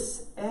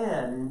this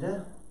end,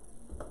 and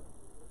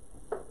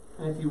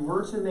if you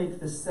were to make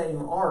the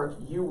same arc,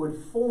 you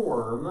would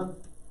form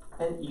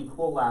an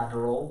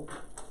equilateral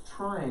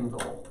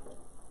triangle,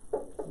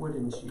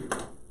 wouldn't you?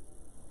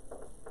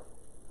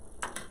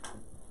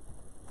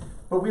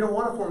 But we don't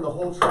want to form the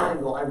whole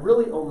triangle. I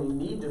really only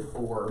need to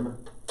form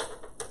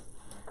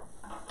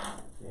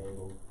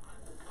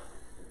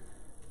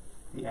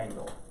the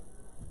angle.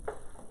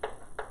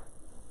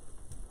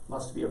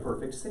 Must be a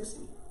perfect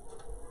 60.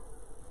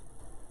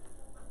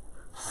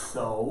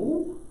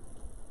 So,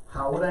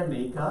 how would I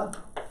make a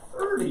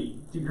 30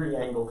 degree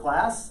angle,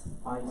 class?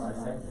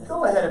 Bisect.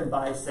 Go ahead and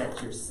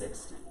bisect your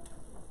 60.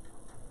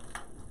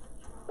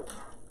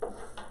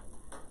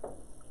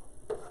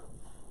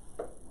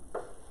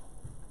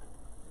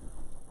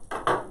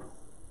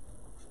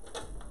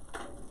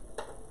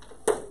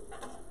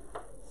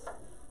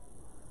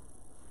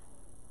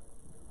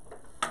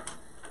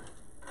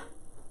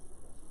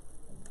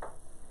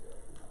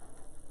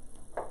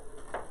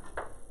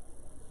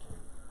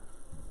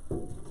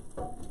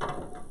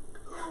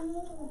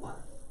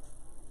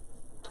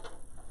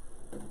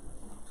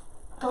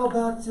 How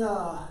about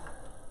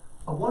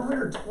a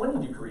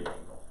 120 degree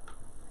angle?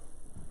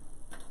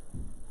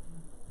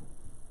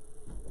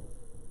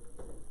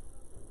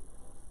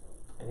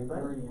 I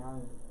Anybody? already have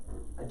it.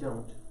 I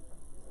don't.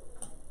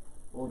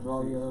 We'll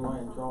draw the other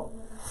line. Draw.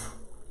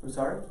 I'm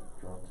sorry?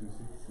 Draw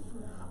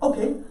 260.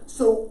 Okay,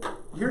 so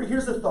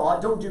here's a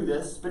thought. Don't do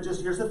this, but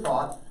just here's a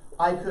thought.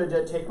 I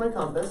could take my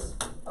compass,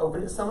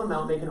 open it some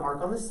amount, make an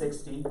arc on the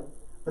 60,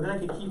 but then I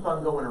could keep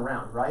on going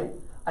around, right?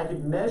 I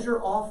could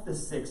measure off the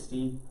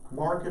 60,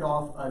 mark it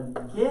off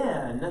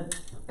again,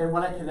 and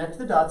when I connect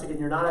the dots, again,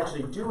 you're not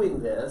actually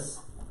doing this,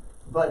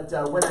 but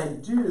when I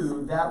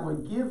do, that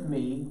would give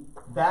me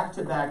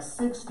back-to-back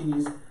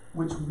 60s,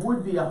 which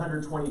would be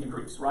 120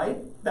 degrees, right?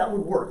 That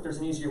would work. There's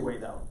an easier way,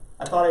 though.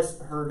 I thought I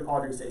heard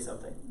Audrey say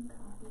something.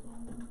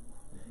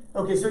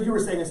 Okay, so you were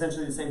saying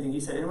essentially the same thing he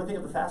said. Anyone think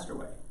of a faster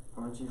way?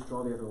 Why don't you just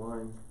draw the other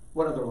line?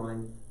 What other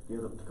line? The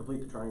other, to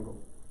complete the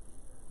triangle.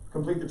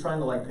 Complete the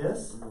triangle like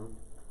this?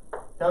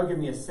 That would give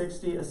me a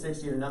 60,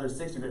 and another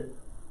 60. But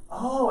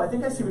oh, I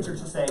think I see what you're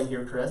saying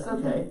here, Chris.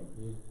 Okay.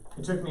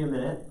 It took me a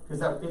minute,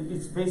 because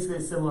it's basically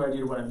a similar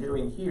idea to what I'm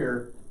doing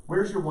here.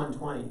 Where's your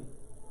 120?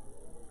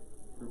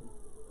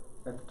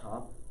 At the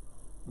top.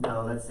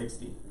 No, that's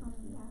 60.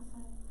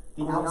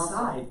 The On the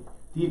outside.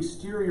 The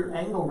exterior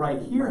angle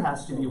right here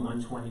has to be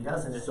 120,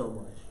 doesn't it? So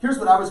much. Here's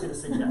what I was going to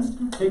suggest.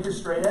 Take your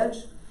straight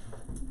edge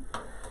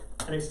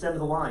and extend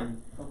the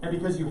line. And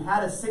because you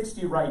had a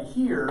 60 right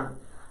here,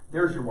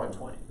 there's your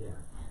 120. Yeah.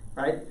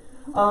 Right?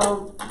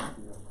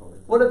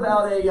 What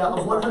about a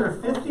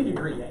 150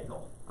 degree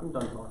angle? I'm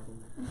done talking.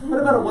 What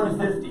about a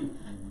 150? We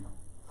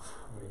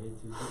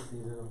hit 2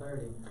 60s and a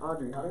 30.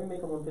 Audrey, how do you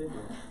make a 150?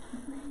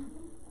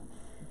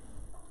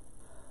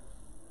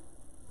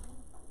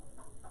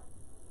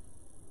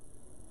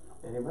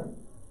 Anybody?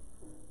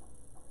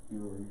 You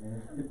already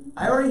have it.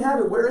 I already have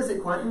it. Where is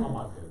it, Quentin? Oh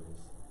my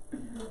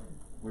goodness.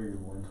 Where your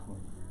 120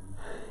 is.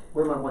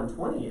 Where my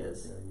 120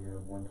 is. Yeah, you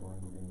have 120,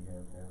 then you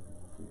have half of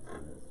the 60.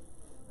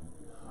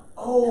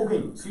 That's Oh,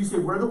 okay. So you say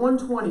where the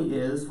 120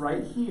 is,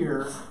 right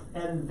here,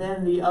 and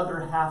then the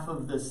other half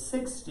of the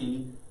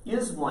 60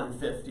 is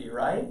 150,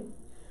 right?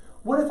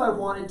 What if I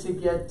wanted to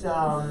get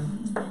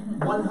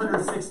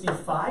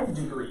 165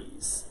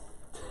 degrees?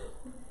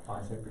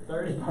 Bisect the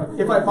 30.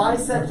 If I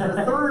bisect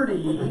the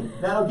 30,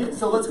 that'll get,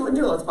 so let's go ahead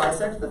and do it. Let's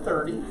bisect the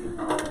 30.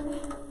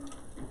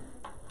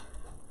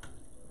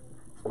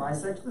 Let's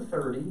bisect the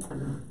 30.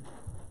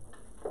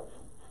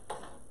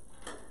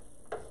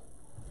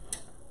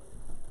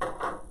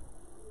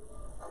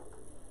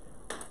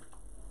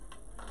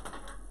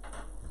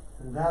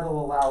 And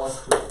that'll allow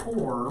us to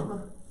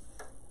form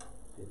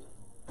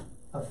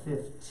a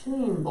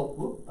 15,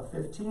 a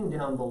 15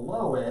 down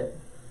below it,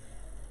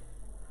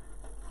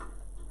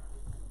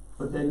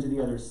 but then to the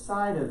other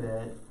side of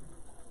it,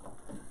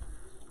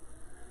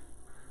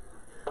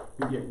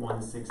 you get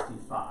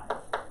 165.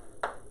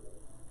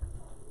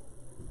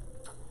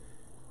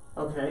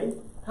 Okay,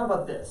 how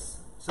about this?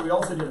 So we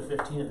also did a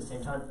 15 at the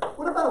same time.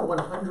 What about a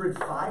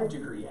 105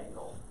 degree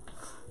angle?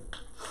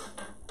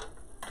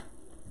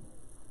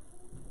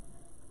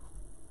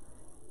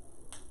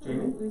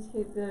 Jamie? We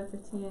take the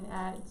 15 and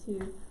add it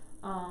to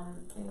a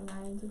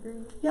 90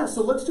 degree. Yeah,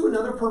 so let's do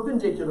another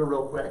perpendicular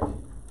real quick.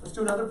 Let's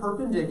do another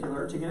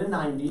perpendicular to get a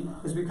 90,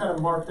 because we kind of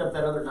marked up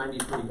that other 90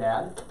 pretty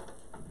bad.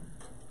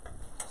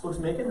 So let's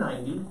make a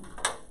 90.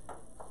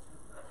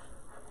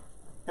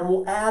 And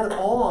we'll add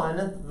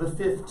on the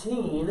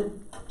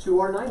 15 to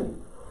our 90. So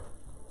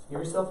give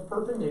yourself a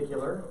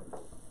perpendicular.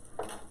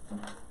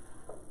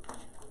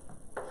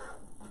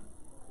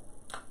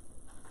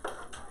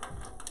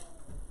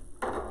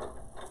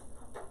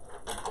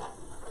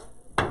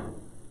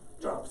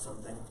 Drop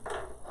something.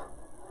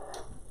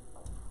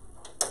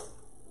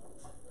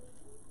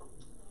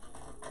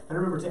 And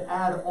remember, to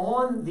add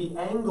on the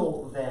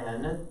angle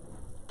then,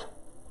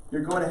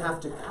 you're going to have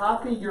to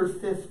copy your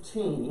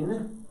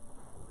 15,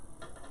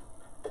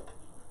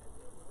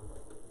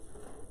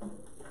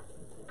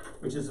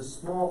 which is a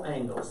small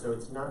angle, so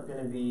it's not going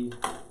to be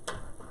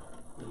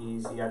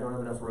easy. I don't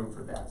have enough room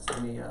for that. So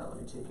let me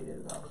take it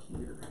in about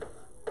here.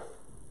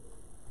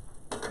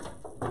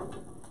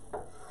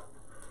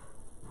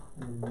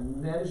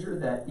 And measure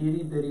that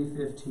itty bitty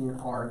 15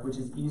 arc, which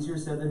is easier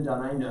said than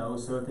done, I know.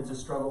 So if it's a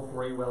struggle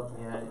for you, well,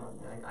 yeah,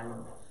 I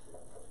know.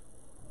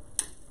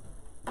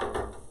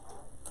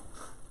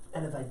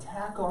 And if I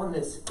tack on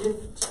this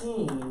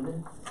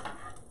 15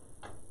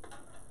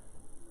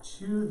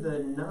 to the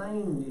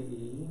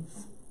 90,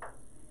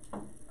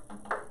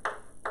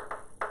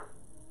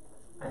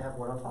 I have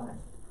 105.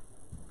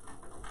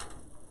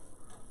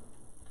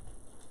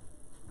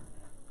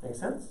 Make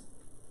sense?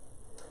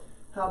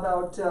 How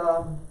about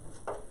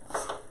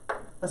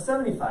a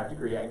 75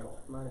 degree angle?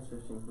 Minus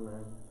 15 from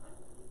 90.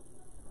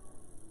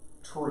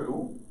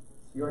 True.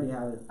 You already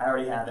have it. I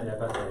already have it. Yeah,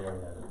 but I already have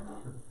it.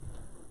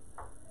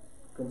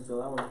 Couldn't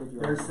steal that one, could you?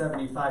 There's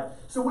 75.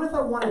 So what if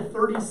I wanted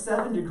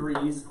 37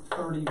 degrees,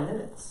 30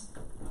 minutes?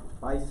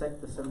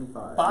 Bisect the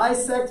 75.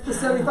 Bisect the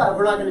 75.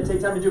 We're not going to take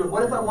time to do it.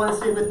 What if I want to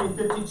stay with me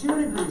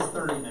 52 degrees,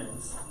 30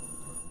 minutes?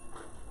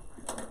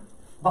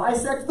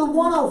 Bisect the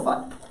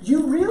 105.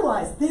 You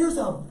realize there's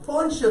a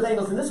bunch of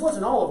angles, and this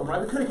wasn't all of them, right?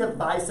 We could have kept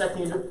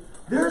bisecting it.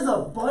 There's a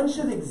bunch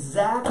of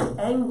exact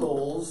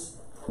angles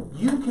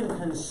you can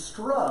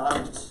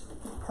construct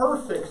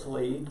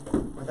perfectly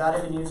without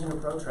even using a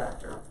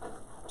protractor.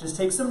 Just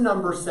take some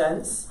number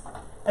sense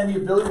and the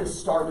ability to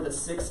start with a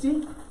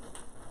 60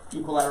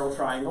 equilateral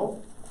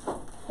triangle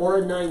or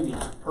a 90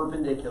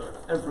 perpendicular.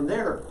 And from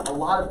there,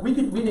 we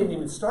didn't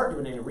even start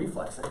doing any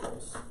reflex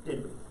angles,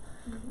 did we?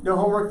 No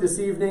homework this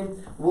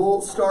evening.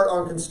 We'll start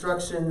on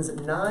constructions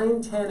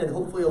 9, 10, and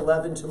hopefully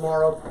 11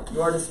 tomorrow.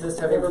 You are dismissed.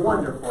 Have a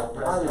wonderful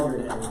rest of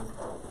your day.